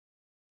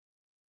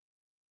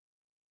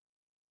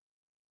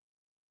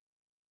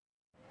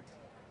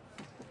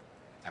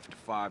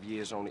5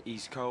 years on the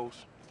East Coast,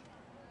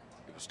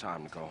 it was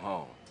time to go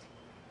home.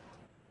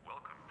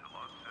 Welcome to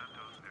Los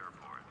Santos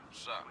Airport.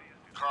 What's up?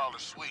 Carl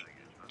is sweet.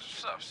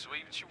 What's up,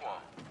 sweet? What you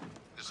want?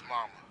 His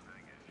mama.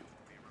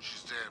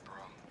 She's dead, bro.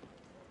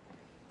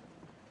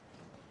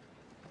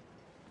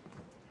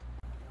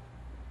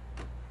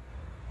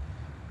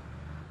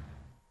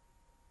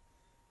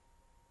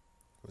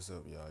 What's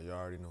up, y'all? Y'all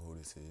already know who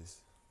this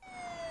is.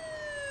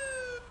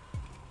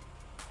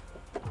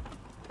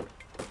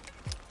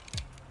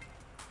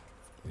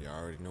 Y'all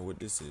already know what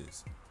this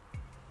is.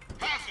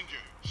 Passenger,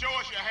 show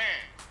us your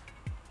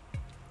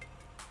hand.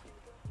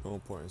 No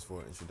importance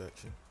for an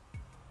introduction.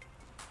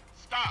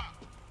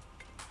 Stop.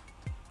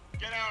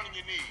 Get down on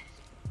your knees.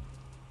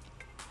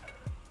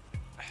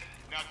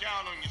 Now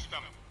down on your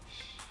stomach.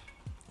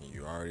 And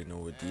you already know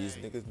what these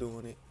niggas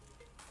doing it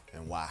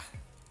and why.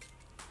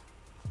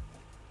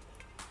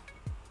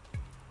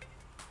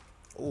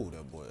 Oh,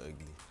 that boy ugly.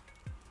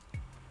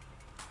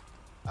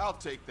 I'll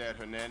take that,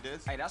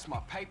 Hernandez. Hey, that's my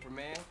paper,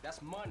 man.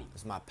 That's money.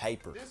 That's my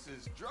paper. This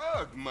is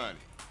drug money.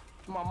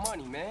 It's my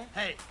money, man.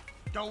 Hey,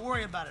 don't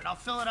worry about it. I'll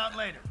fill it out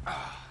later. Look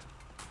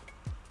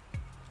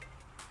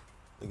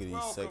at these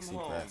Welcome sexy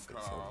home, graphics.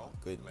 Carl. Oh my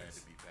Glad goodness.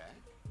 to be back.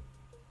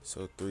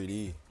 So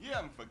 3D. You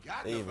haven't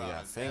forgotten They even about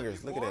got us, fingers.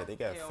 have Look you, at that. They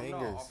got Hell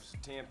fingers. no, Officer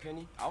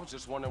Tenpenny. I was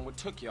just wondering what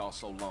took y'all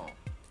so long.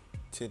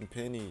 10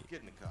 penny.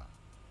 Get in the car.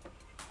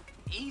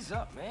 Ease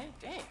up, man.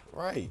 Damn.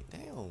 Right.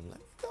 Damn. Let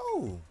me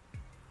go.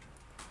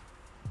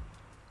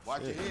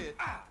 Watch Shit. your head.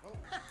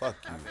 Fuck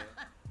you.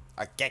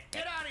 I get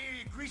Get out of here,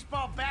 you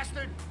greaseball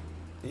bastard!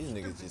 These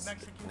niggas Stupid just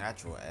Mexican.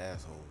 natural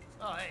assholes.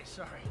 Oh, hey,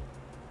 sorry.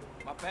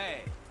 My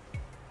bag.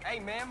 Hey,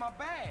 man, my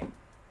bag.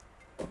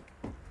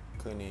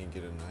 Couldn't even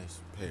get a nice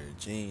pair of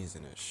jeans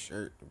and a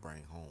shirt to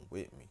bring home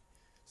with me.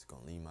 Just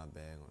gonna leave my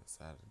bag on the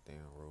side of the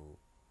damn road.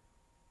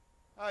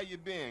 How you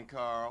been,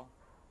 Carl?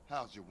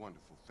 How's your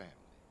wonderful family?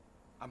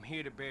 I'm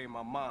here to bury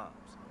my moms.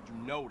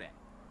 You know that.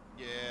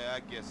 Yeah, I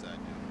guess I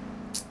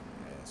do.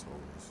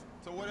 Assholes.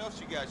 So what else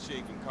you got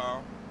shaking,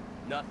 Carl?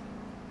 Nothing.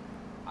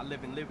 I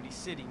live in Liberty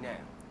City now.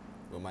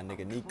 With my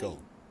nigga Nico.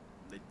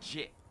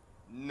 Legit.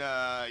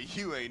 Nah,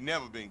 you ain't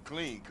never been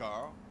clean,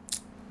 Carl.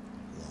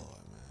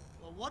 Lord, man.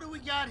 Well, what do we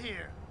got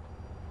here?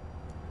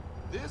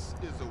 This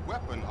is a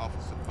weapon,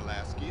 Officer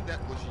Pulaski, that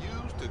was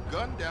used to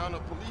gun down a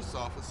police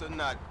officer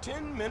not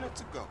 10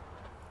 minutes ago.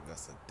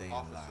 That's a damn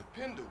Officer lie.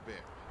 Pendlebury.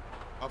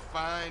 A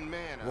fine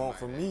man, I Want might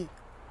from add. me?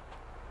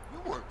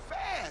 You work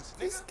fast,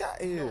 This nigga. guy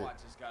You here. know I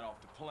just got off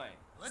the plane.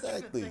 Well, that's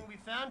Exactly. a good thing we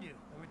found you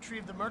and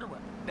retrieved the murder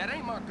weapon. That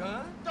ain't my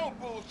gun. Don't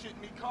bullshit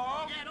me,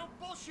 Carl. Yeah, don't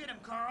bullshit him,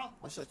 Carl.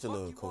 Why shut The your fuck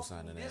little you want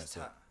cosigning from me this ass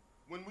up? time?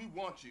 When we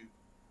want you,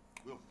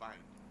 we'll find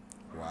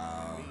you.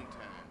 Wow. In the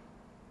meantime,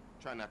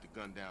 try not to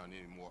gun down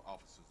any more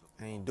officers of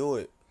the Ain't do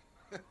it.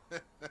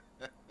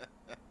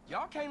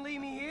 Y'all can't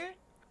leave me here.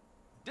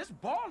 This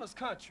baller's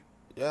country.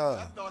 I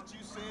Yeah. thought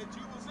you said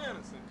you was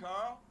innocent,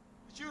 Carl.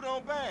 But you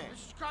don't bang.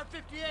 This is car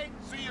 58.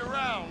 See you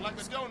around like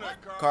a donut,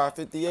 Carl. Car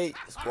 58.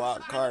 Squad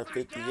car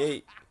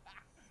 58.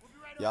 We'll be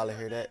right Y'all over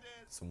hear there. that?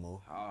 Some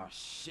more. Oh,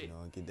 shit. You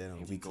know, get that on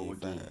Here we go GTA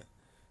again. 5.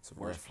 It's a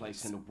Worst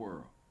place in reference. the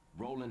world.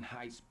 Rolling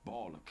Heights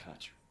baller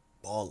country.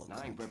 Baller Now, I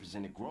ain't country.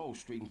 represented Grove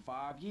Street in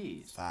 5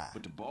 years. 5.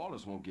 But the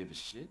ballers won't give a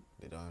shit.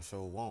 They don't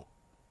sure won't.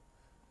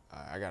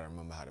 I gotta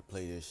remember how to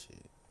play this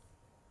shit.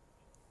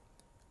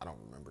 I don't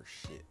remember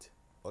shit.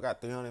 Well, I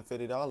got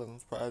 $350. I'm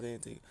surprised they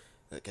didn't take.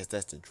 I guess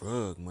that's the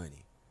drug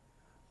money.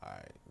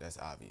 Alright, that's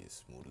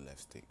obvious. Move the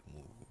left stick.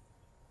 Move.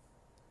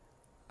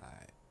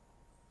 Alright.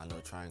 I know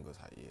triangles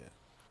high, yeah.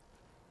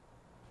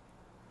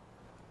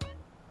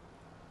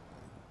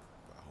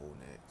 Hold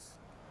next.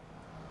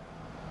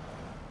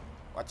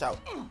 Watch out.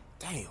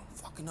 Damn,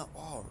 fucking up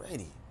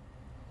already.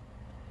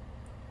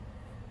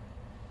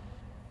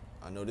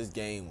 I know this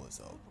game was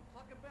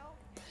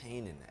a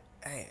pain in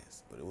the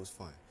ass, but it was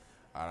fun.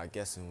 Alright, I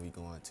guess we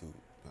going to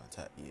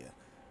yeah.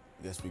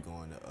 I guess we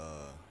going to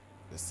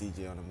the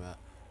CJ on the map.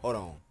 Hold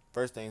on.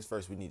 First things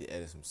first, we need to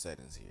edit some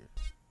settings here.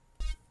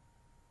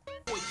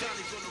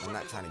 I'm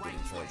not trying to get in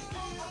trouble.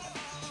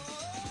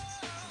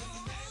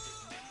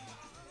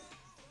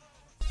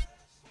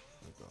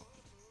 There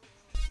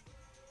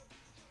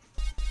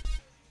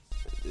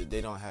we go.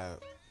 They don't have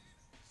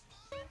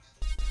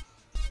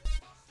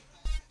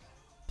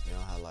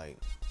like,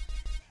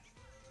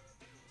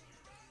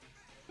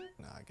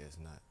 nah, I guess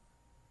not.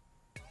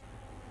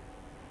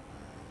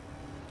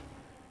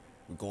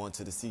 We're going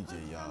to the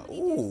CJ, y'all.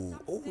 Ooh,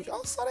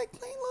 y'all saw that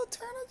clean little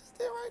turn I just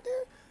did right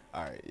there?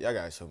 All right, y'all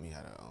gotta show me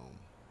how to,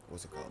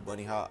 what's it called?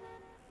 Bunny hop.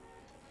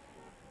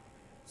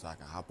 So I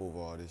can hop over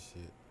all this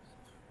shit.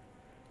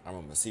 I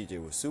remember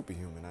CJ was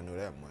superhuman, I know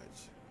that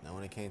much. Now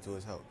when it came to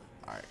his help.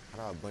 All right, how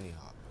do I bunny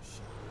hop?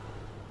 Shit.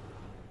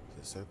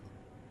 Is it circle?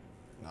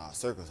 Nah,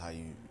 circle's how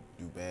you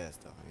do bad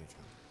stuff. I ain't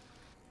trying.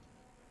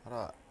 How do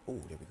I,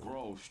 ooh, there we go.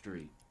 Grove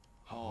Street.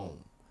 Home.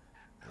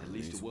 At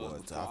least it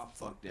was before I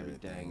fucked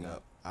everything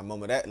up. I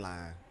remember that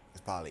line.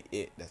 That's probably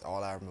it. That's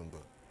all I remember.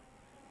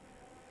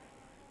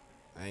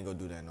 I ain't gonna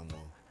do that no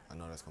more. I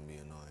know that's gonna be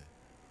annoying.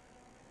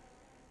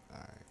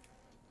 Alright.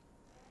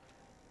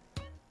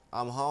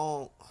 I'm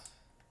home.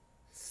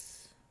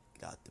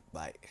 Get out the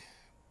bike.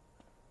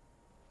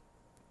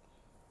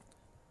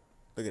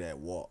 Look at that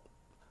walk.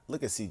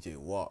 Look at CJ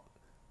walk.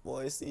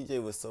 Boy,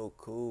 CJ was so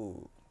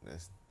cool.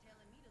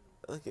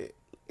 Look at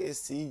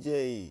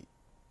CJ.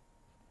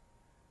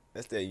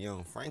 That's that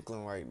young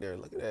Franklin right there.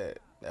 Look at that.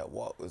 That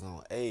walk was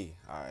on A.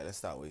 All right, let's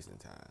stop wasting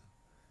time.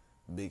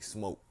 Big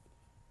Smoke,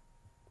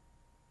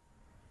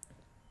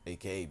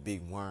 aka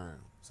Big Worm.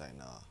 It's like,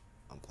 nah,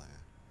 I'm playing.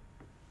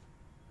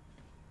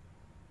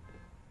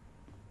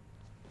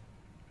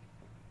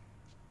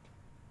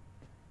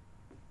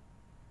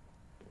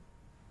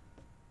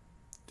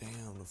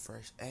 Damn, the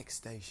Fresh X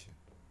station.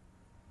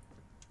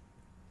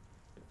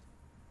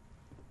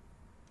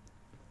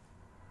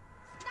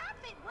 Stop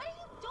it! What are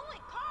you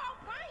doing, Carl?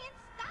 Brian,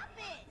 stop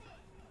it!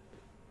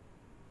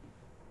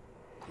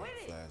 Quit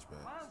it.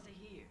 Flashback. Mom's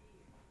here.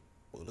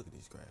 Oh, look at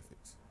these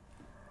graphics.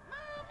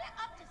 Mom, they're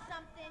up to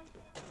something.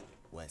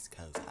 West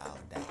Coast all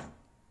day.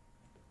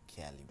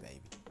 Cali,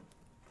 baby.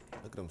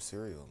 Look at them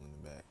cereal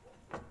in the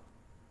back.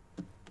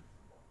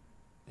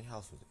 Their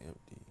house was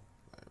empty.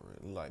 Like,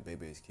 look like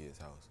Baby's kid's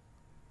house.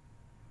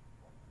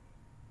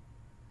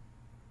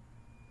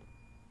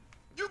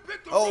 You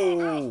picked the wrong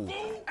house, Oh,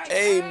 fool!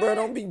 hey, bro,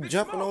 don't be Big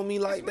jumping Smoke, on me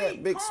like it's that,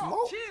 me, Big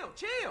Carl. Smoke.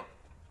 Chill.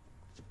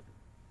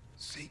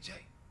 CJ.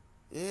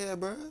 Yeah,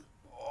 bro.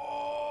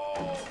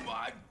 Oh,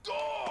 my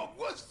dog.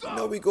 What's up? You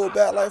know we go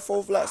back like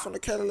 4 flats from the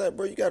Cadillac,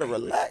 bro. You gotta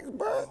relax,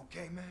 bro.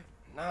 Okay, man.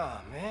 Nah,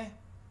 man.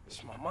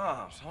 It's my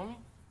mom's, homie.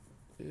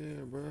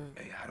 Yeah, bro.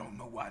 Hey, I don't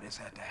know why this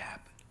had to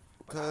happen.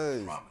 But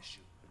Cause. I promise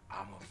you,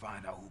 I'm gonna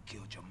find out who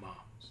killed your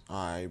moms.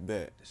 I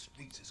bet. The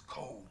streets is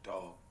cold,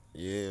 dog.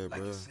 Yeah, Like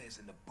bro. it says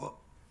in the book,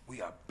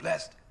 we are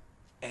blessed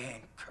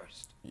and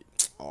cursed.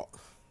 Oh,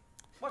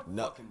 What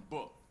No. fucking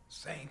book?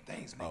 Same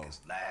things make Oh.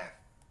 us laugh,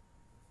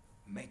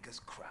 make us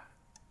cry.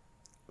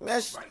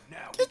 man, Right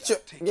now, we get gotta your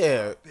take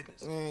care of our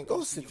business. man.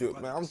 Go see sit your your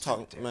brother man. in I'm the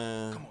talking, cemetery.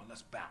 man. Come on,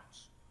 let's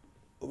bounce.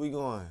 Where we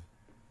going?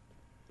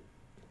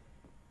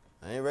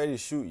 I ain't ready to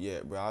shoot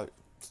yet, bro.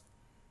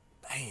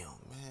 Damn,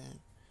 man.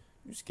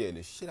 You scared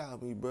the shit out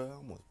of me, bro. I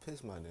almost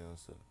pissed my damn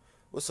self.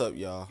 What's up,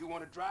 y'all? You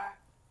wanna drive?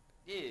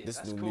 Yeah, This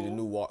that's is gonna cool. be the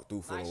new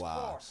walkthrough for Nice a while.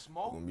 car,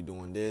 Smoke. We're gonna be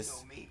doing this,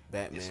 You know me. It's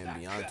Batman, not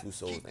Beyond cut. Two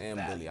Souls, Keep and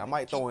value. Bully. I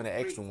might throw in an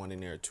Keep extra real. one in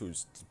there too,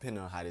 just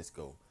depending on how this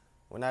go.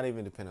 Well, not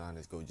even depending on how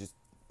this go, just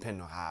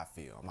depending on how I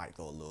feel. I might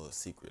throw a little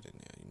secret in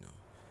there, you know.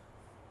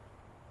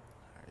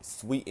 All right,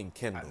 Sweet and I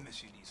Kendall.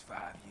 miss you these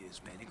 5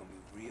 years, man. They're gonna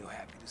be real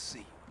happy to see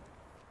you.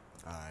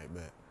 All right,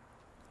 bet.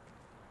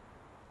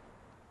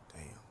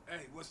 Damn.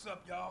 Hey, what's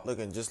up, y'all?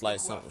 Looking just like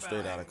Look who I something found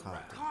straight out of hanging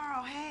around. Compton.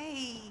 Carl,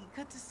 hey,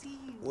 good to see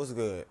you. What's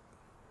good?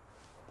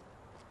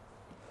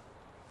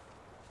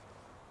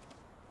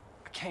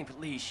 I can't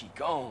believe she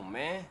gone,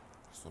 man.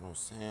 That's what I'm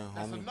saying,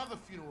 That's homie. another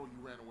funeral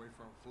you ran away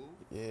from, fool.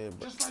 Yeah,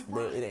 but Just like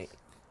bro, Brian's.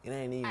 it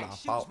ain't even Hey, my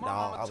she fault, was my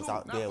dog. mama I was too.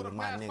 out Not there for with the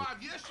my past nigga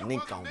 5 years, she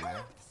Nico, wasn't man.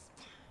 there.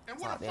 And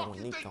where Out the there fuck with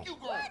you Nico. think you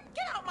going? What?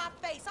 Get out my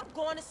face. I'm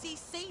going to see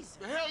Caesar.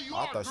 The hell you I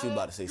are, thought she was girl.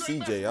 about to say You ain't CJ.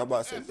 messing I with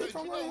about to the say, bitch, SS.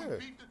 I'm You right know we here.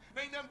 beat the-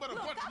 Ain't nothing but a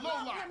Look, bunch of I love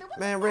lowlife. him. And what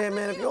Man, the Red fuck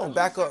Man, with if you don't him?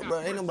 back up, bro,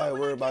 ain't nobody Someone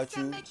worried like about that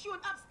you. makes you an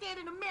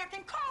upstanding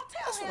American. Carl,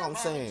 tell That's him. what I'm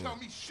Don't saying. tell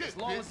me shit, As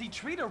long bitch. as he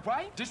treat her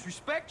right,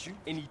 disrespect you,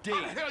 and he How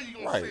the did. hell you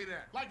gonna Right. say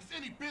that? Like it's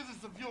any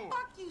business of yours.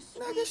 Fuck you,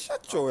 Nigga, sweet.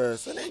 shut your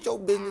ass. It ain't your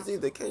business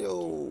either. Can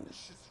yo, This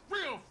shit's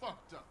real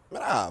fucked up.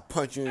 man, I'll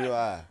punch you in your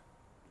eye.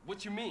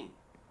 What you mean?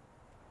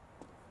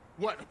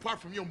 What, apart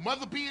from your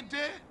mother being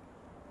dead?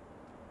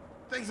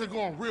 Things are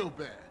going real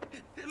bad.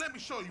 Here, let me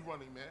show you,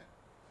 Running Man.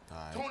 All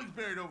right. Tony's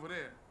buried over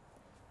there.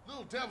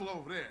 Little Devil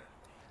over there.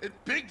 And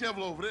Big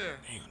Devil over there.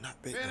 Damn,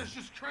 not big. Man, though. it's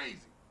just crazy.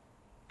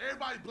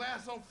 Everybody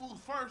blasts on fools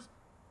first,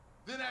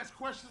 then ask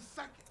questions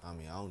second. I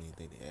mean, I don't even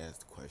think they asked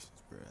the questions,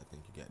 bro. I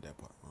think you got that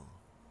part wrong.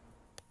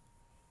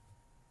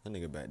 That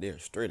nigga back there,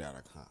 straight out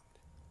of Compton.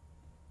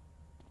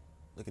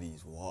 Look at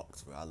these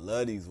walks, bro. I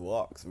love these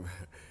walks, bro.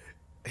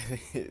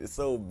 It's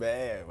so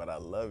bad, but I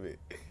love it.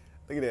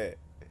 Look at that.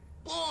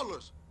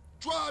 Ballers,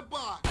 drive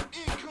by,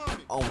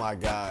 incoming. Oh my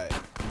God,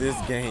 this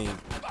game.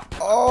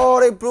 Oh,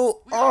 they blew.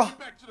 We gotta Oh, get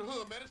back to the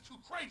hood, man. It's too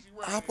crazy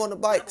right hop here. on the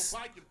Grab a bikes.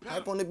 bike and pedal.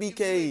 Hop on the Get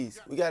BKs.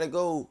 lit. We gotta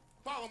go.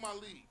 Follow my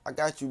lead. I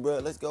got you, bro.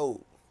 Let's go.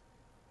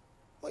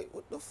 Wait,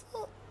 what the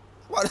fuck?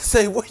 I'm about to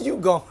say, where you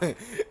going?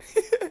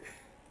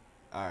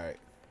 All right.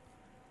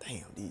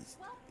 Damn,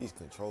 these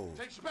controls.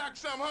 Takes you back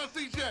some, huh,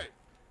 CJ?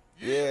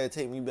 Yeah,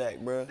 take me back,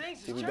 bro. Things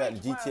has Take me back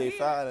to changed GTA around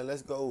 5 and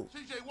let's go.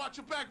 CJ, watch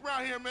your back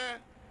around here, man.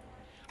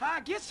 How'd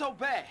I get so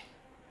bad?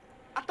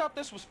 I thought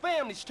this was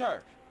family's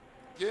turf.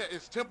 Yeah,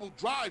 it's Temple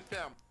Drive,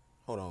 family.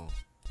 Hold on.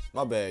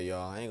 My bad,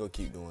 y'all. I ain't gonna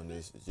keep doing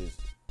this. It's just.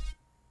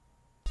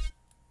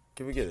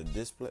 Can we get a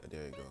display?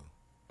 There you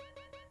go.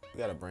 We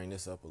gotta bring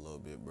this up a little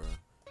bit, bro.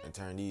 And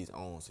turn these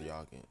on so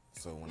y'all can.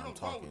 So when We I'm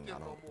don't roll talking, with I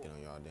them no don't more. get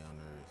on y'all down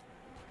nerves.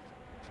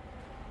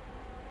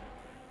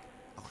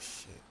 Oh,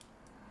 shit.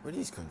 Where are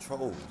these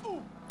controls?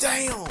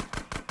 Damn!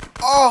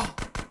 Oh!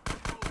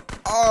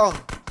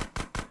 Oh!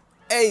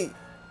 Hey!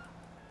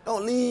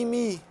 Don't leave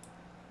me!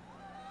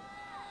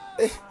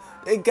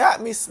 They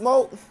got me,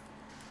 Smoke!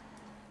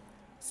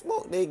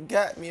 Smoke, they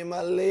got me in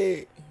my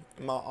leg,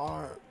 in my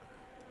arm.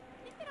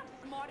 You think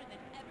I'm smarter than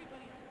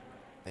everybody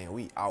else? Damn,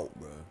 we out,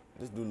 bro.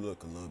 This dude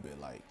look a little bit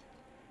like,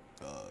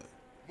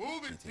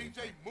 Move it,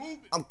 TJ, move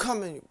it. I'm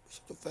coming.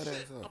 Shut your fat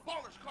ass The up.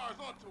 polish car's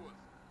onto us.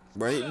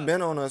 Bro, he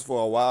been on us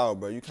for a while,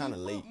 bro. You kind of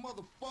Keep late. up,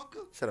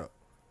 motherfucker. Shut up.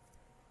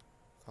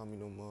 Call me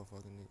no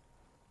motherfucking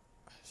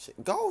nigga.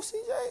 Shit, go, CJ.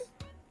 Oh,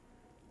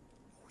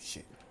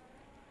 shit.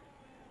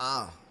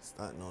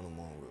 Stunting on him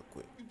on real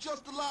quick. You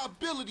just a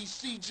liability,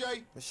 CJ.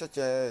 Man, shut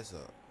your ass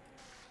up.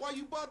 Why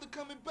you bother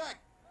coming back?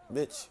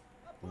 Bitch,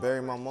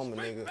 bury my mama,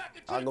 nigga.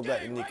 I'll go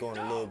back to Nico in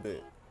a little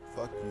bit.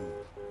 Fuck you.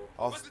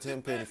 Officer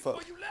Tenpenny,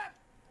 fuck.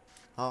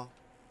 Huh?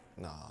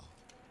 Nah.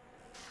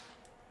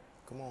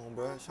 Come on,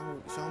 bro. Show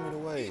me the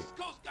way. East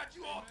Coast got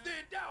you all thinned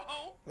out,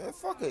 home. Man,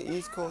 fuck it,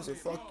 East Coast and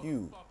fuck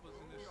you.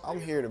 I'm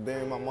here to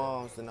bury my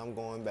moms and I'm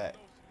going back.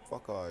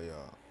 Fuck all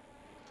y'all.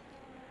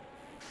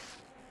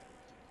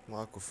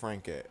 My Uncle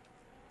Frank at.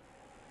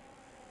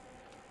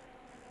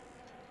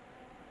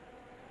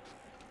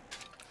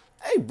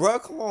 Hey, bro,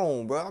 come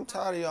on, bro. I'm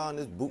tired of y'all on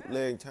this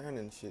bootleg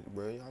turning shit,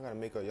 bro. Y'all gotta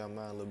make up your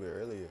mind a little bit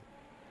earlier.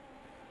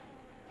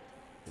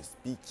 This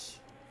beach.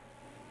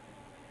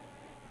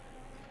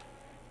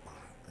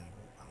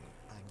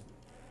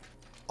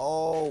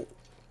 Oh,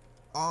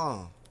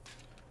 I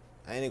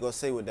ain't even gonna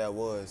say what that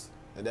was.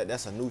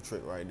 That's a new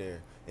trick right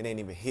there. It ain't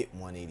even hit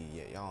 180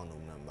 yet. Y'all don't know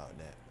nothing about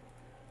that.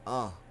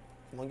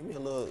 Come on, give me a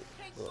little.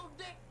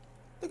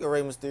 Look at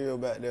Rey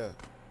Mysterio back there.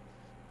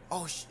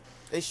 Oh shit,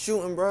 they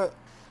shooting, bro.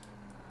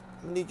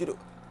 I need you to,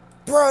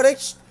 bro. They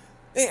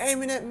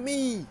aiming at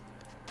me.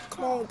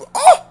 Come on, bro.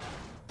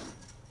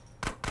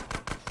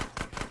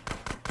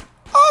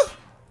 Oh,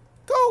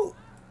 go.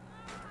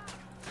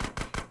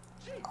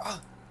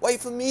 Wait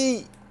for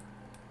me.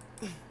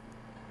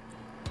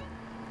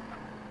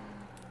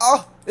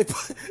 They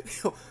put,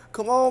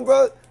 come on,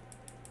 bro.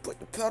 Put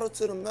the pedal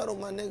to the metal,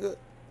 my nigga.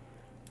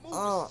 Move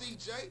it,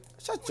 CJ.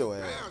 Shut your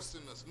ass.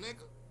 Embarrassing us,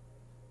 nigga.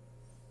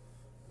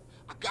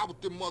 I got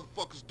with them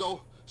motherfuckers,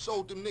 though.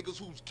 Showed them niggas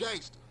who's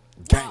gangster.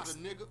 Gangsta.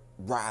 Rider, nigga.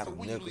 Rider, So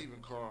when you nigga.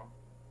 leaving, Carl?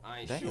 I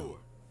ain't Damn. sure.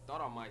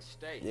 Thought I might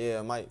stay. Yeah,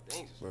 I might.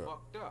 Things is Bro.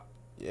 fucked up.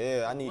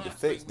 Yeah, I need to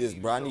fix this,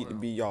 bro. I need to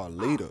be y'all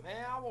leader.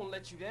 Man, I won't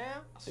let you down.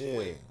 I Yeah,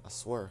 swear. I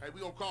swear. Hey, we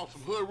gonna call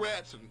some hood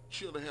rats and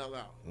chill the hell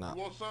out. Nah.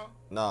 You want some?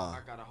 Nah. I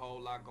got a whole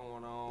lot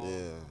going on. Yeah,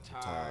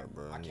 I'm tired,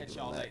 bro. I'll need catch to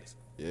y'all later. relax.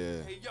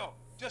 Yeah. Hey, yo,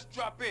 just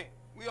drop in.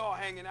 We all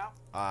hanging out.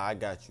 I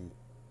got you.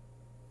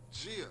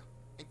 Yeah,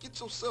 and get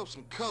yourself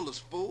some colors,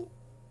 fool.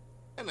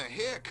 And a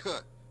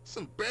haircut. It's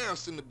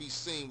embarrassing to be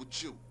seen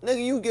with you.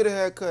 Nigga, you get a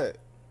haircut.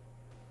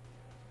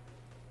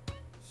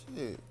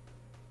 Shit.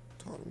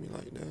 Talk to me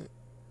like that.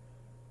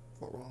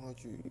 What wrong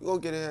with you? You go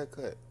get a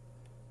haircut.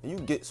 And you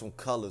get some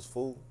colors,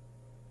 fool.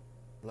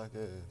 Black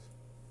ass.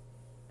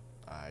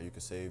 Alright, you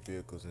can save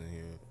vehicles in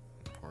here.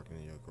 Parking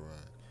in your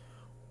garage.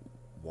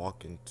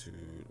 Walk into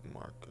the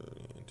market,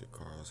 into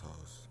Carl's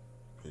house.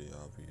 Pretty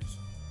obvious.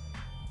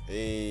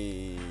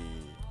 Hey.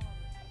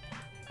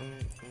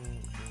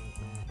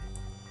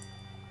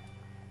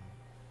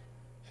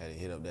 Had to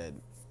hit up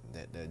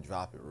that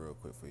drop it real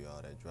quick for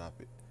y'all. That drop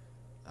it.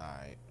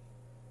 Alright.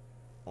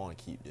 I wanna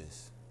keep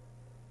this.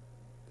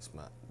 This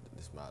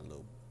my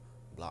little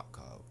block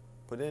card.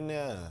 Put it in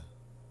there.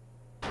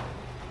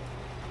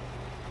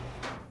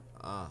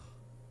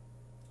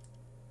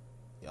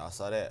 Y'all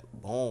saw that?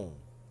 Boom.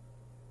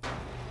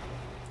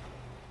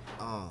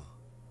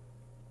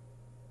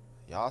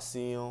 Y'all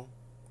see him.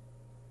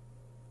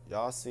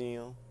 Y'all see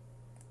him.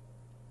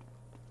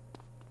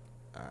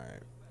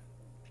 Alright.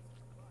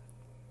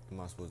 What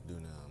am I supposed to do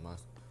now? I'm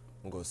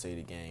gonna go say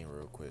the game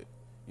real quick.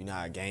 You know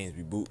how games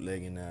be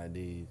bootlegging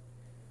nowadays.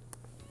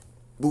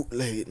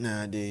 Bootleg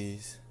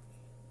nowadays.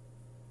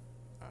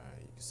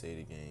 Alright, you can say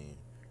the game.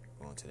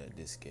 Go on to that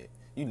diskette.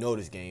 You know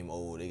this game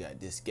old. They got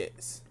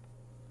diskettes.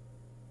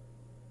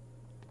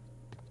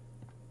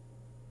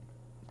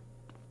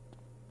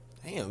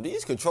 Damn,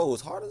 these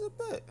controls hard as a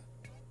bet.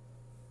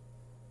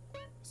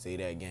 Say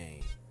that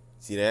game.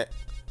 See that?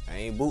 I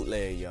ain't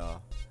bootleg,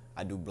 y'all.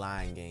 I do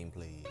blind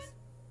gameplays.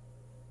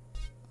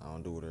 I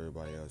don't do what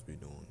everybody else be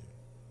doing.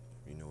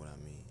 You know what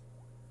I mean?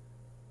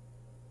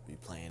 Be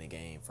playing the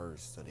game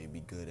first, so they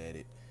be good at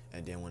it.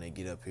 And then when they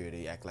get up here,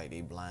 they act like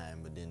they blind,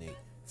 but then they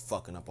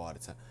fucking up all the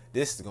time.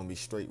 This is gonna be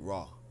straight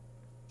raw.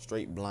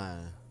 Straight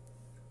blind.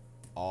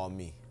 All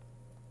me.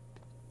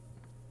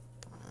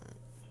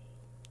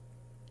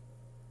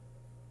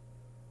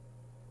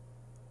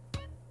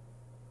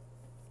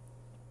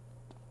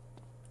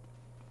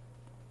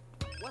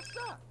 What's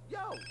up? Yo.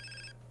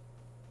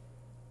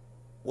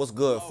 What's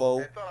good,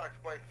 foe? I thought I'd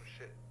explain some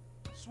shit.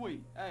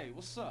 Sweet. Hey,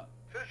 what's up?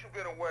 Since you've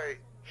been away,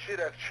 shit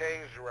has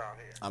changed around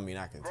here. I mean,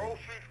 I can tell. Grove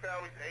Street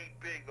families ain't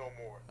big no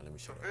more. Let me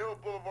shut up. Seville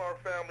Boulevard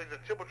families and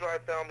Tipple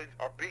Drive families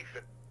are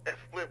beefing and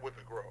split with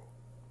the Grove.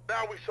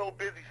 Now we so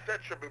busy,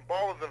 Setchup and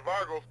Ballers and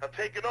Vargos have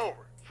taken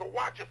over. So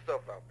watch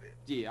yourself out there.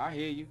 Yeah, I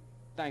hear you.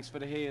 Thanks for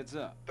the heads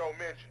up. Don't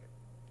mention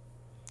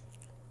it.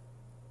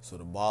 So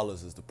the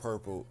Ballers is the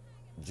purple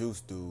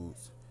juice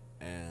dudes,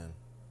 and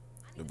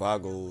The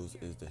Vagos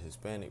is the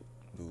Hispanic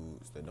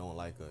dudes that don't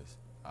like us.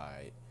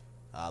 Alright.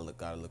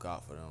 Gotta look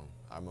out for them.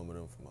 I remember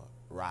them from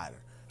Rider.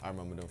 I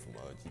remember them from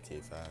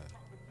GTA 5.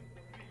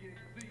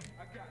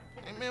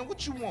 Hey, man,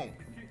 what you want?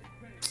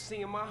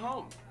 Seeing my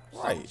homie.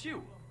 Right. So with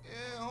you.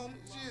 Yeah, homie.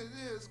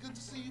 Yeah, it's good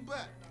to see you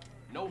back.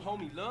 No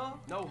homie love?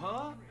 No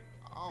hug?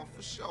 Oh,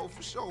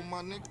 for sure,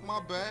 my nigga.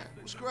 My bad.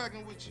 What's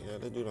cracking with you? Yeah,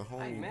 they do the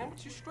home. Hey, man,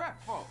 what you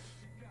strapped for?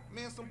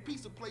 Man, some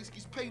pizza place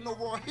keeps paying no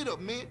raw hit up,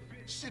 man.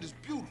 Shit is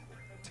beautiful.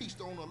 Teach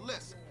the owner a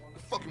lesson. The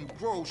fucking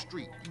Grove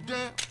Street. You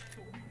down?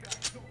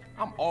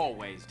 I'm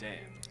always down.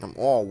 I'm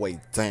always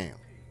down.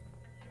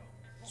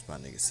 That's my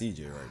nigga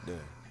CJ right there.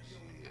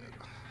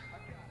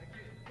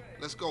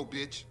 Let's go,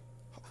 bitch.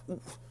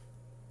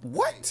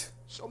 What?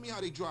 Show me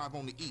how they drive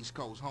on the East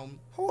Coast, homie.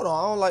 Hold on,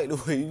 I don't like the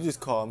way you just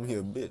called me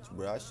a bitch,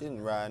 bro. I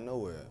shouldn't ride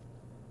nowhere.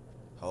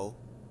 Ho.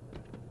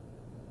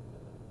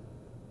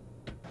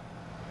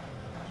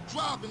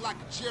 Driving like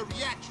a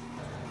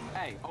geriatric.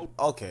 Hey, oh.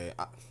 Okay,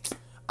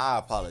 I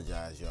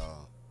apologize,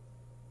 y'all.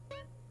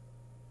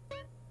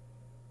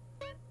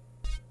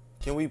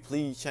 Can we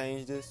please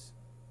change this?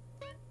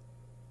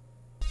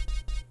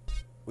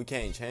 We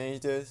can't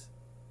change this?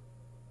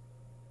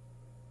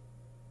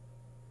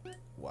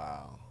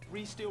 Wow.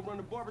 Reed still run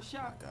the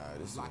barbershop? God,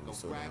 this is Like gonna be a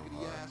so damn raggedy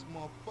hard. ass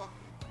motherfucker.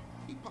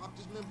 He popped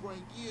his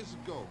membrane years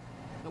ago.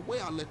 The way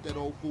I let that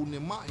old fool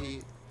in my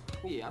head.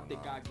 Yeah, I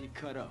think I'll get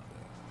cut up.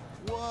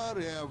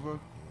 Whatever.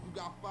 You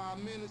got 5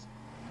 minutes?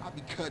 I'll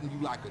be cutting you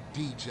like a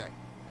DJ.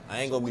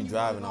 I ain't So gonna when be you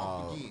driving running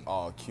off again?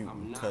 all cute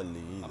I'm and not. cuddly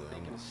I'm either.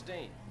 thinking of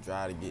staying.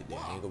 Try to get there.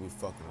 I ain't gonna be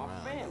fucking My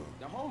around. family,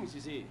 the homies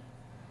is here.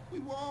 We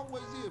were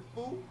always here,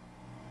 fool.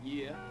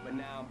 Yeah, but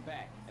now I'm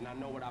back, and I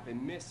know what I've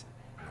been missing.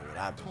 Know what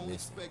I've been Don't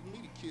missing. expect me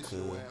to kiss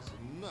Could. your ass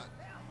or nothing.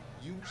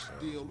 You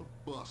still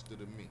a buster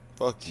to me.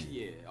 Fuck you.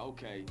 Yeah,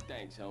 okay,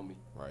 thanks, homie.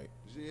 Right.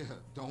 Yeah,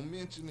 don't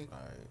mention it.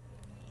 Alright.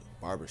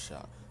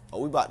 Barbershop. Oh,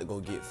 we about to go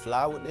get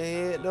fly with the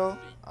head though?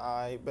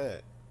 Alright,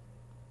 bet.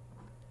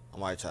 I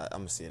might try. I'm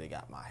gonna see if they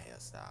got my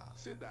hairstyle.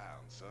 Sit down,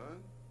 son.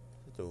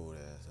 Shut your old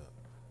ass up.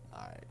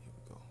 Alright, here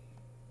we go.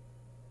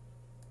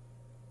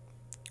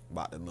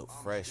 About to look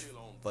fresh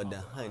for the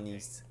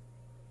honeys.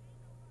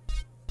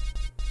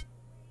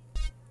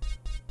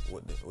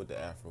 What the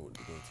afro with the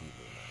goatee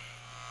look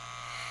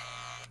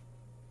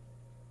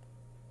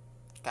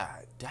like?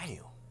 God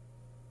damn.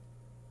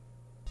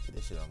 Get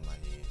this shit off my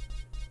head.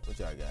 What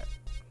y'all got?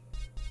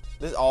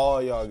 This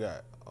all y'all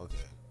got.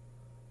 Okay.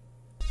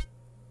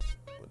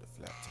 What the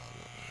flat top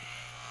look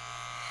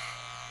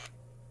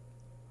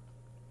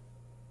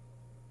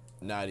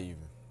like? Not even.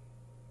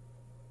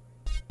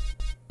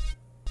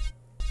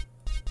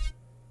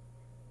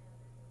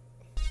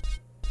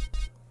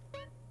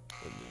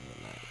 What do it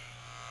look like?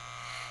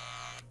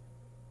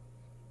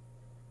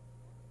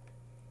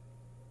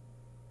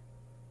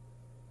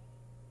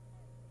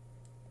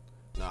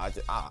 No,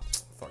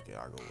 fuck it,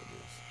 I'll go with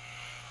this.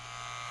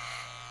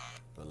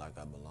 Look like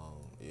I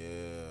belong.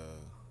 Yeah.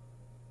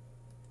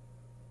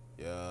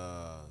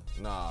 Yeah.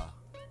 Nah.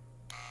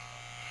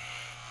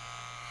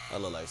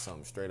 That look like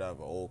something straight out of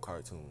an old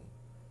cartoon.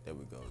 There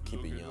we go.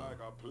 Keep it young. Like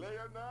a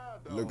player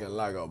now, Looking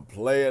like a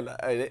player.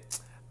 Hey,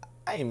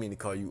 I ain't mean to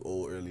call you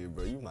old earlier,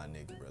 bro. You my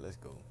nigga, bro. Let's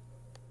go.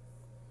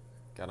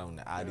 Got on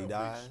the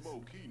Adidas.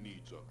 Smoke, he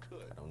needs a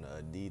cut. Got on the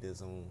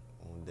Adidas on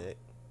deck.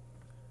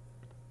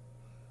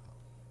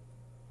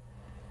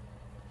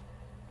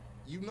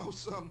 You know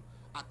something?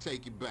 I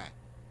take it back.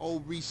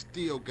 Old Reese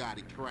still got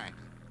it cracking.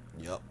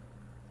 Yup.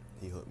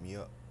 He hooked me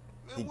up.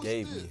 Man, He what's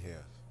gave this? me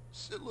hair.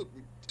 Shit look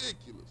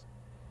ridiculous.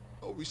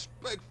 No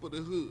respect for the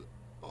hood.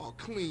 All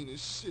clean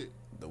as shit.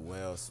 The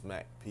well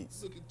smacked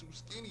pizza. Looking too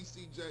skinny,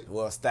 CJ.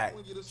 Well stacked.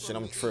 Wanna get us Shit,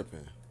 I'm something to eat?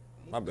 tripping.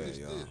 My I'ma bad, finish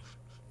y'all. this,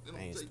 then I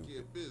I'll ain't take care stupid.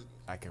 of business.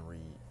 I can read.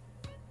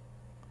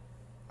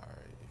 Alright.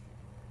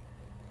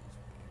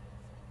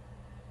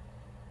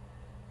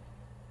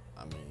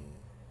 I mean,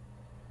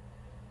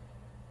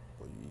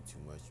 boy, you eat too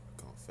much, you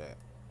become fat.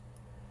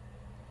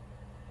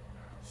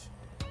 Shit.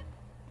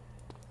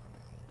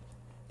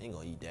 I ain't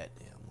gonna eat that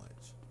damn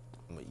much.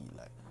 I'm gonna eat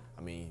like,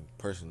 I mean,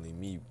 personally,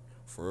 me,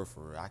 for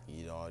real, I can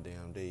eat all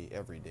damn day,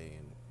 every day,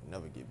 and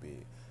never get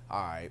big.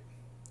 Alright.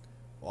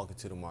 Walk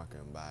into the market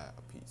and buy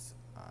a pizza.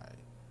 Alright.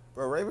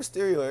 Bro, Rey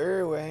Mysterio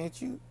everywhere,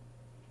 ain't you?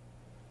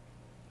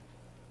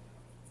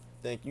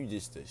 Think you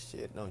just the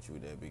shit, don't you,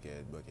 with that big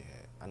ass bucket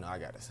hat? I know I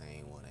got the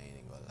same one, I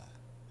ain't gonna lie.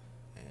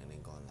 I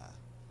ain't gonna lie.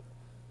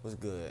 What's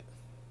good?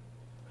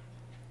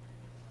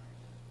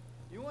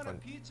 You want a Fun.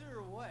 pizza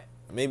or what?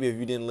 Maybe if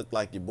you didn't look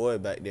like your boy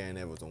back there and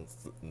there was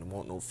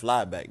want no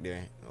fly back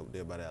there, over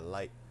there by that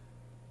light.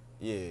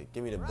 Yeah,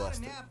 give me the We're out of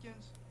buster.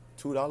 napkins.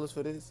 $2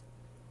 for this?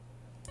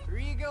 Here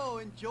you go.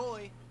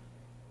 Enjoy.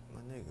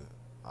 My nigga.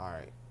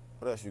 Alright.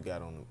 What else you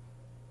got on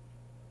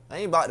the... I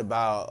ain't about to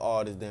buy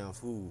all this damn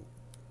food.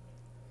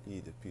 He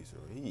eat the pizza.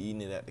 He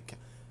eating it at the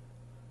counter.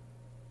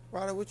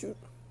 Ryder, what you...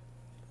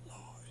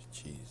 Lord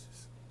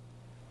Jesus.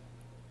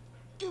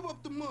 Give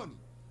up the money.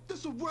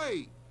 This a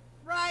raid.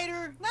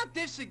 Ryder, not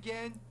this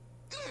again.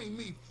 It ain't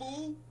me,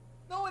 fool.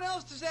 No one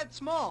else is that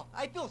small.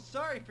 I feel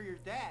sorry for your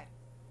dad.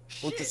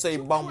 What you say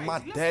about my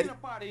Let's daddy? get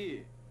up out of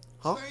here.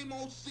 Huh? Same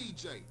old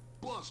CJ.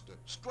 Buster.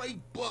 Straight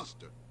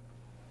Buster.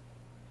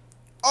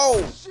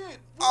 Oh! Shit,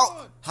 Oh!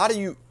 run. How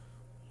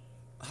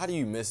do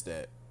you miss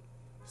that?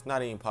 It's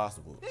not even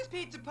possible. This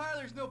pizza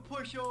parlor's no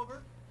pushover.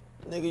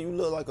 Nigga, you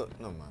look like a...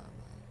 Never mind, man.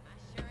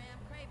 I sure am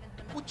craving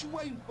some. What you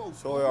waiting for?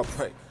 So y'all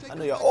pray. Take I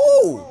know us y'all... back to the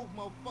Oh!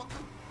 grove,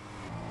 motherfucker.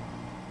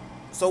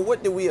 So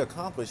what did we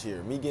accomplish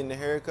here? Me getting a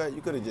haircut?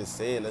 You could have just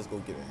said, let's go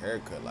get a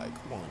haircut. Like,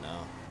 come on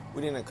now.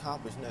 We didn't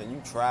accomplish nothing.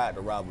 You tried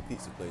to rob a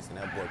pizza place and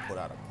that boy put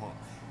out a pump.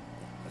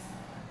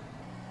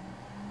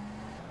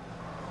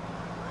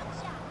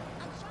 Watch out.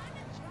 I'm trying to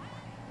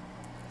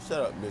drive.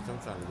 Shut up, bitch. I'm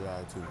trying to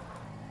drive too.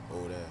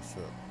 Old ass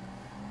truck.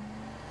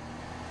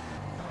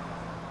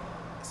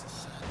 That's a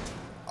shot.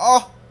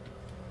 Oh!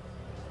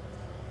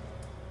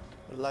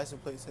 What the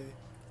license plate say?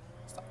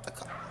 Stop the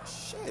car.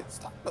 Shit,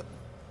 stop the...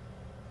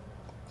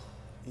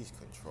 These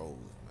controls,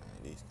 man.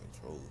 These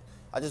controls.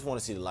 I just want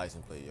to see the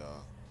license plate,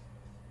 y'all.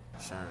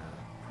 Sherman.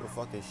 Who the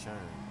fuck is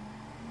Sherman?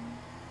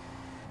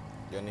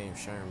 Your name's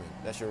Sherman.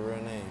 That's your real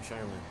name,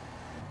 Sherman.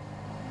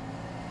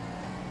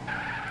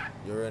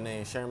 Your real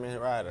name, Sherman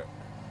Ryder.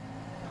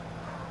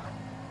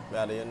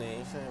 Ryder, your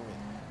name, Sherman.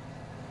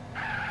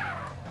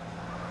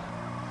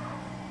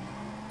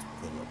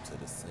 Pull up to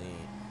the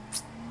scene.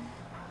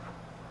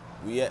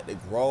 We at the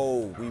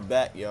Grove. We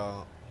back,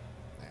 y'all.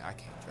 Man, I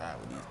can't drive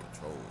with these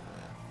controls, man.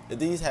 If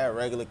these had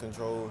regular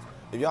controls,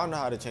 if y'all know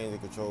how to change the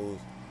controls,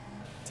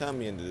 tell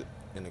me in the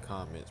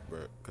comments, bro.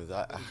 Cause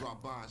I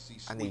Drop by and see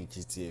I need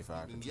Sweet. GTA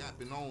 5 Been controls.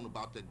 yapping on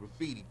about that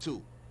graffiti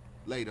too.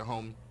 Later,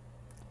 homie.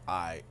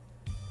 Alright.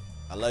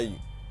 I love you. You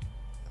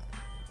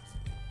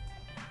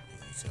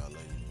say I love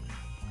you.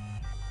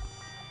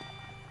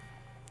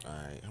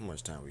 Alright, how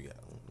much time we got?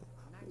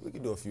 We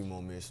can do a few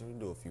more missions. We can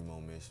do a few more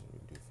missions.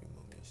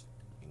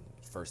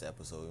 First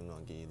episode, you know, I'll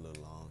give you a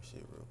little long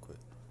shit real quick.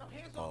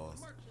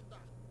 Pause.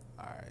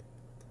 Alright.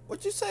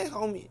 What you say,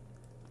 homie?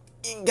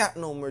 Ain't got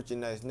no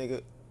merchandise,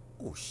 nigga.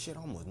 Oh shit,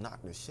 I almost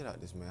knocked the shit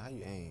out this man. How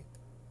you aim?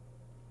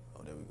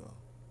 Oh, there we go.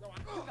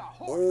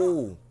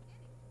 Oh.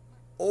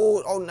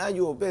 Oh, now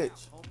you a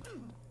bitch.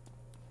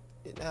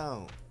 Get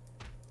down.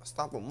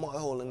 Stop a mud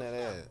hole in that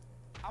ass.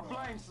 I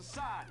blame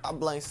society. I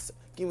blame.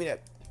 Give me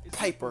that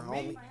paper, for me?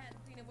 homie. If I hadn't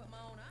seen it with my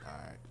own eyes.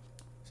 Alright.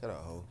 Shut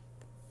up, ho.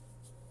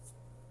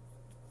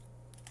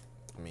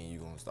 I mean, you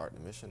gonna start the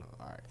mission?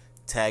 Alright.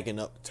 Tagging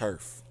up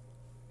turf.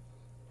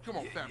 Come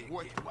on, fat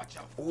boy. Watch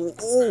out. Ooh,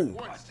 ooh.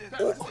 Boy, Watch this.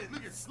 fat Watch boy,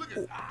 this. look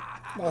at.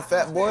 Come on,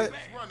 fat boy.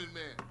 Running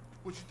man.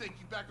 What you think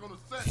you back on the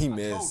set? He Told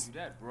missed. you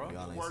that, bro.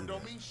 Y'all ain't see Word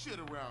don't that. mean shit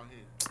around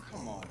here.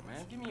 Come on,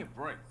 man. Give me a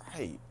break.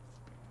 Hey.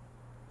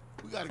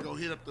 We gotta go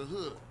hit up the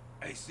hood.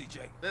 Hey, CJ.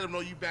 Let them know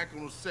you back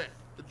on the set.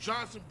 The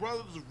Johnson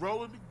brothers is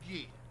rolling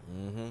again.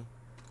 Mm-hmm.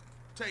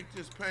 Take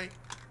this paint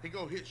and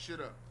go hit shit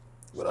up.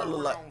 What I Start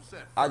look working like? on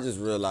set I first. just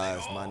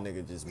realized my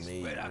nigga just made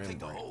Spread out, take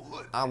the Rembrandt. whole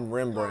hood. I'm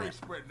Rembrandt Already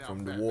spreading out, from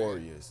the fat man.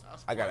 Warriors.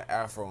 That's I got right. an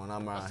afro and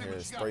I'm I out see here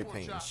what you got, spray pork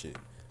painting chop. shit.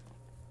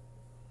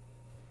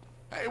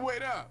 Hey,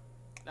 wait up.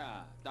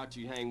 Ah, thought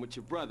you hang with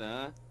your brother,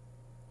 huh?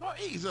 Oh,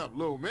 ease up,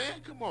 little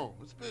man. Come on.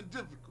 It's been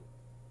difficult.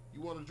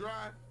 You want to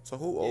drive? So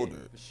who Yeah,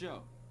 older? for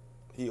sure.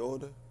 He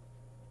older?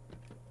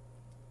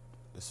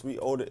 Is Sweet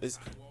older?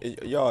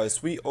 Y'all, is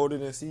Sweet older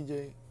than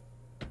CJ?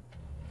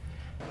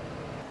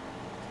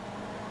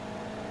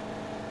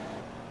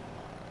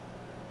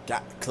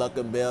 Got the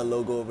Clucker Bell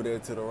logo over there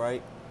to the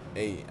right.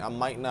 Hey, I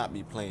might not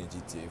be playing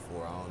GTA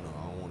 4. I don't know.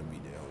 I don't want to be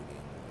there whole game.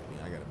 I mean,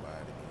 I gotta buy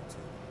it again too.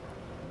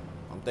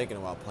 I'm thinking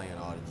about playing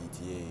all the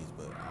GTAs,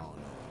 but I don't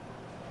know.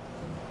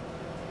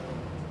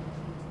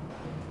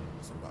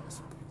 Some people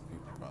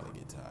probably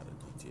get tired of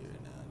GTA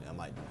right now. I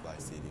might do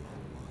Vice City on them.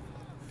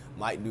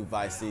 Might do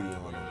Vice City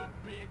on them.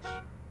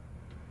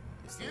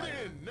 It's Get like,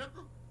 in,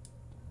 nigga.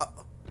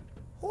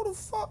 who the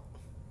fuck?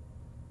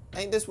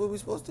 Ain't this what we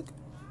supposed to?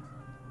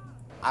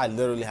 I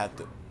literally have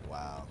to.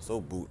 Wow, so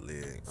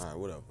bootleg. All right,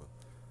 whatever.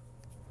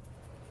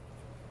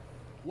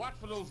 Watch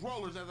for those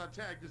rollers as I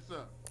tag this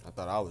up. I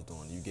thought I was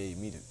doing it. You gave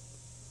me the.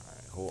 All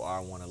right, whole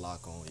R1 to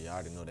lock on. Yeah, I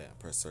already know that.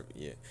 Press circle.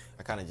 Yeah,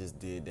 I kind of just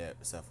did that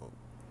except for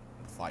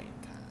fighting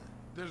kind.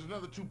 There's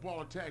another 2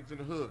 baller tags in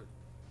the hood.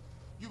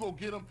 You go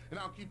get them, and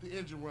I'll keep the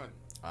engine running.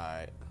 All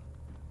right.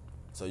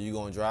 So you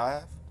gonna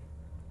drive?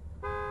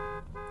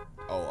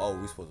 Oh,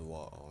 we supposed to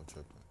walk. Oh, I'm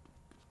tripping.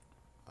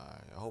 All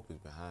right, I hope it's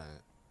behind.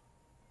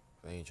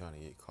 I ain't trying to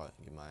get caught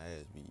and get my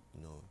ass beat.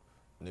 You know,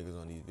 niggas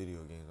on these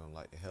video games don't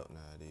like to help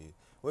nowadays.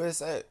 Where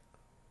it's at?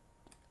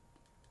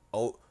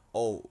 Oh.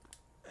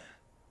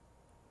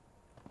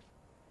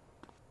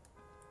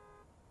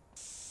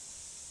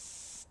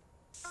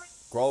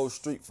 Grove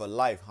Street for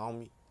life,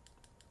 homie.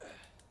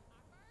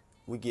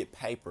 We get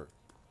paper.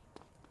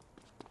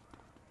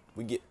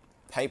 We get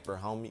paper,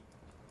 homie.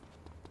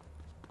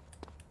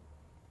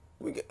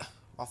 We get...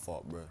 My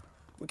fault, bro.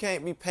 We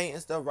can't be painting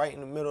stuff right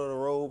in the middle of the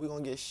road. We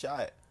gonna get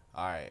shot.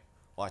 Alright,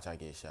 watch I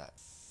get shot.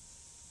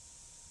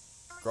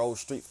 Grove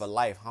Street for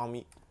life,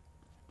 homie.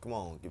 Come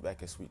on, get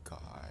back in sweet car.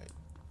 Alright.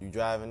 You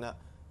driving now?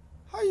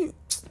 How you...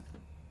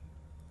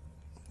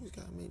 You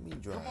gotta make me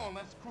drive. Come on,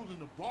 let's cruise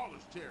into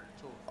Baller's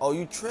territory. Oh,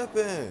 you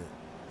tripping?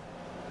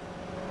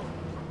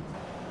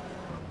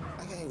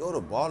 I can't go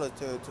to Baller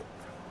territory.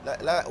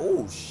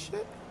 Oh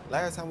shit!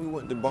 Last time we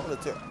went to Baller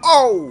territory.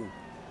 Oh!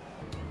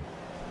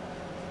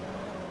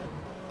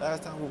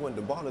 Last time we went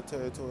to Baller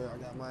territory, I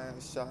got my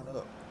ass shot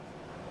up.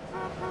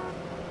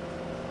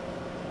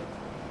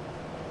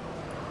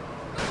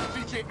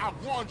 CJ, I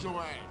warned your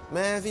ass.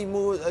 Man, if he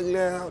moves ugly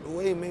ass out the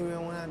way, maybe I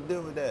won't have to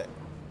deal with that.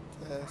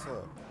 Ass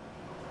up.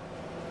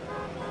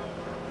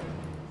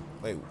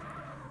 Wait,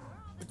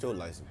 what your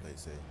license plate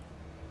say?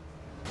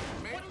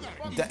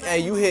 Hey,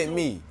 you hit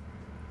me.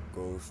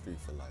 Grove Street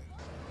for life.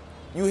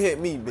 You hit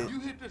me, bitch. You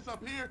hit this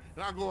up here,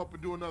 and I'll go up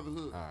and do another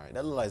hood. All right,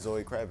 that look like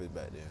Zoe Kravitz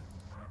back there.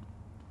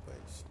 But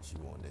she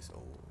want this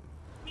old.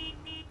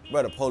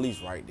 Bro, the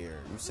police right there.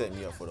 You set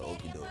me up for the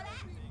okie doke.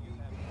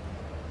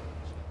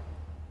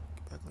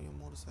 Get back on your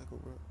motorcycle,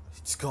 bro.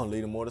 You just gonna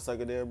leave the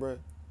motorcycle there, bro?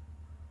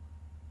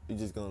 You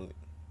just gonna leave.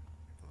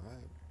 All right.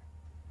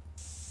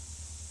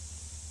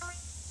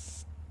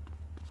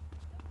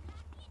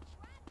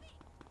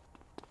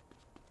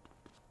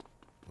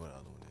 What other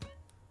one there?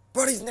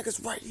 Bro, these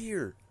niggas right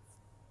here.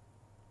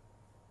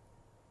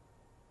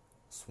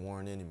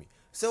 Sworn enemy.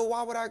 So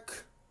why would I?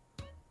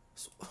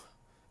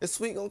 Is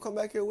Sweet gonna come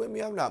back here with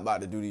me? I'm not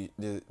about to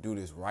do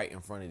this right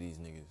in front of these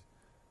niggas.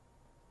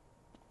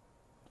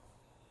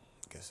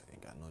 Guess I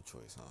ain't got no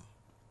choice, huh?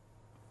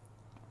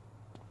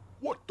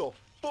 What the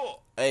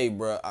fuck? Hey,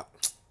 bro,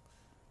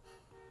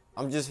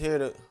 I'm just here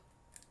to.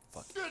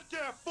 Fuck it. Get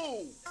that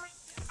fool!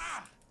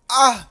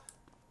 Ah!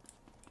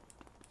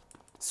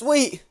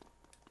 Sweet!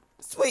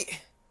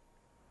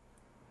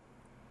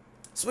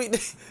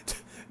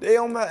 They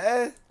on my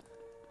ass.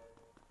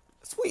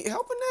 Sweet,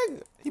 help a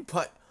nigga.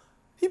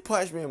 He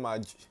punched me in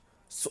my.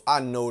 So I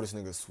know this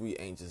nigga Sweet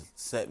ain't just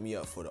set me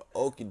up for the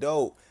okie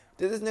doke.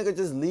 Did this nigga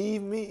just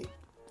leave me?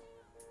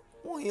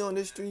 Why he on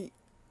this street?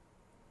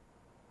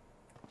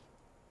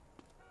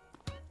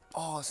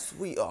 Oh,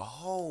 Sweet a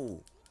hoe.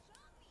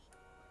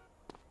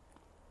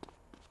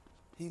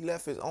 He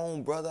left his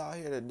own brother out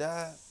here to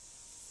die.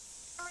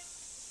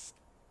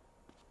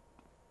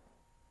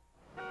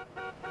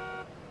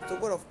 So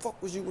where the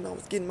fuck was you when I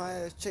was getting my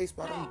ass chased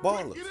by them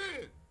ballers?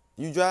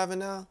 You driving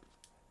now?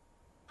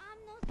 I'm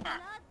no stud,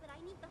 but I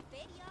need the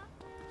feria.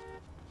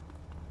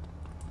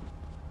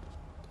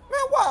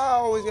 Man, why I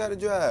always gotta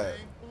drive?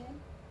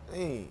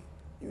 Hey,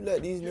 you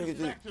let these niggas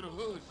just.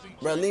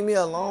 Bro, leave me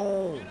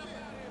alone.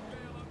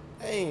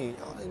 Hey,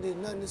 y'all ain't did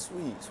nothing to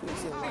Sweet. Sweet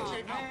said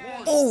like,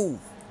 oh!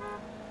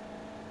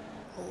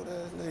 Old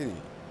ass lady.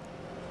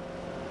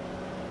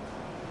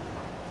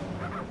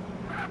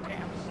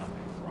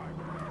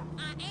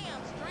 I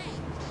am strange.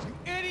 You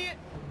idiot!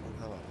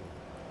 Hello.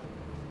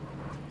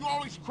 You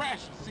always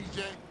crashing,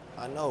 CJ.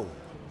 I know.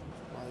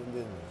 Mind your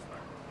business.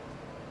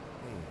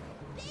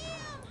 Hey,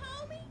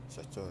 Damn, homie.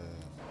 shut your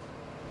ass.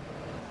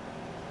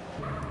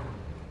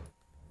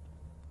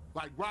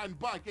 Like riding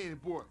bike, ain't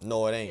it, boy?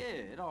 No, it ain't.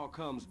 Yeah, it all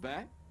comes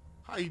back.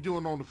 How you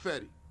doing on the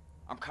Fetty?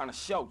 I'm kind of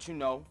short, you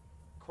know.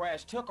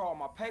 Crash took all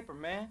my paper,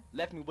 man.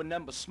 Left me with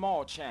nothing but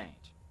small change.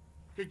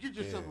 Okay, get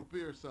yourself Yeah. a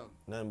beer or something.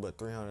 Nothing but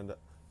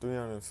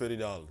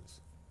 $350.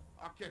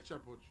 I'll catch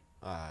up with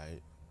you.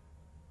 Alright.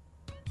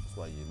 That's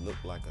why you look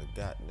like a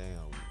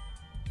goddamn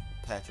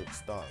Patrick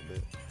Star,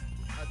 bitch.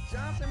 A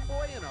Johnson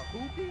boy in a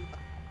hoopy?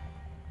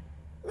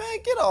 Man,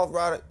 get off,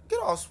 Ryder. Get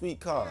off Sweet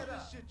car.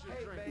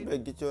 Hey, You better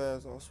get your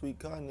ass off Sweet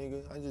car,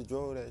 nigga. I just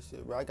drove that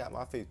shit, bro. I got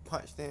my face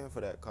punched in for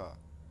that car.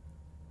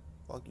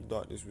 Fuck you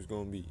thought this was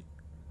gonna be.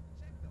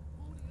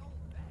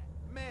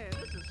 Man,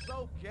 this is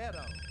so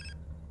ghetto.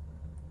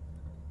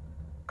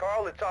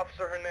 Carl, it's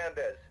Officer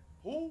Hernandez.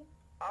 Who?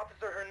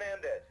 Officer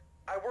Hernandez.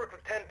 I work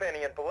with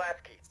Tenpenny and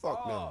Pulaski.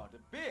 Fuck them. Oh, the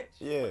bitch.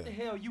 Yeah. What the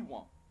hell you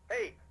want?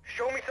 Hey,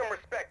 show me some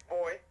respect,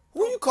 boy.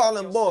 Who you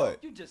calling boy?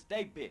 You just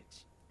stay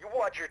bitch. You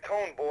watch your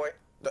tone, boy.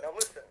 Now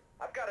listen,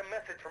 I've got a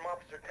message from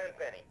Officer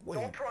Tenpenny. Wait.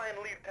 Don't try and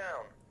leave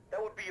town.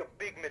 That would be a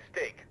big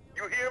mistake.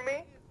 You hear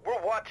me?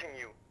 We're watching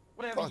you.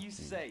 Whatever Fuck you you.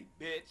 say,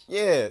 bitch.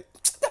 Yeah.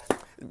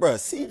 Bruh,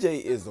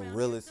 CJ is the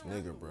realest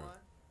nigga, bruh.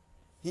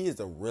 He is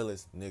the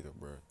realest nigga,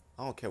 bruh.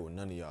 I don't care what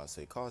none of y'all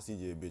say. Call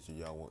CJ a bitch if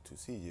y'all want to.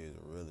 CJ is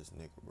the realest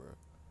nigga, bruh.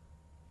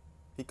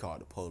 He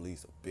called the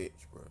police a bitch,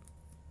 bruh.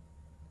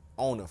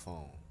 On the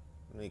phone.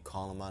 Let me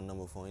call him my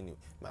number for anyway.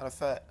 Matter of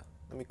fact,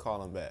 let me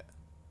call him back.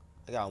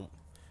 I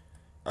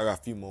got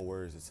a few more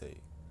words to say.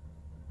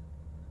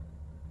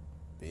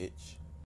 Bitch.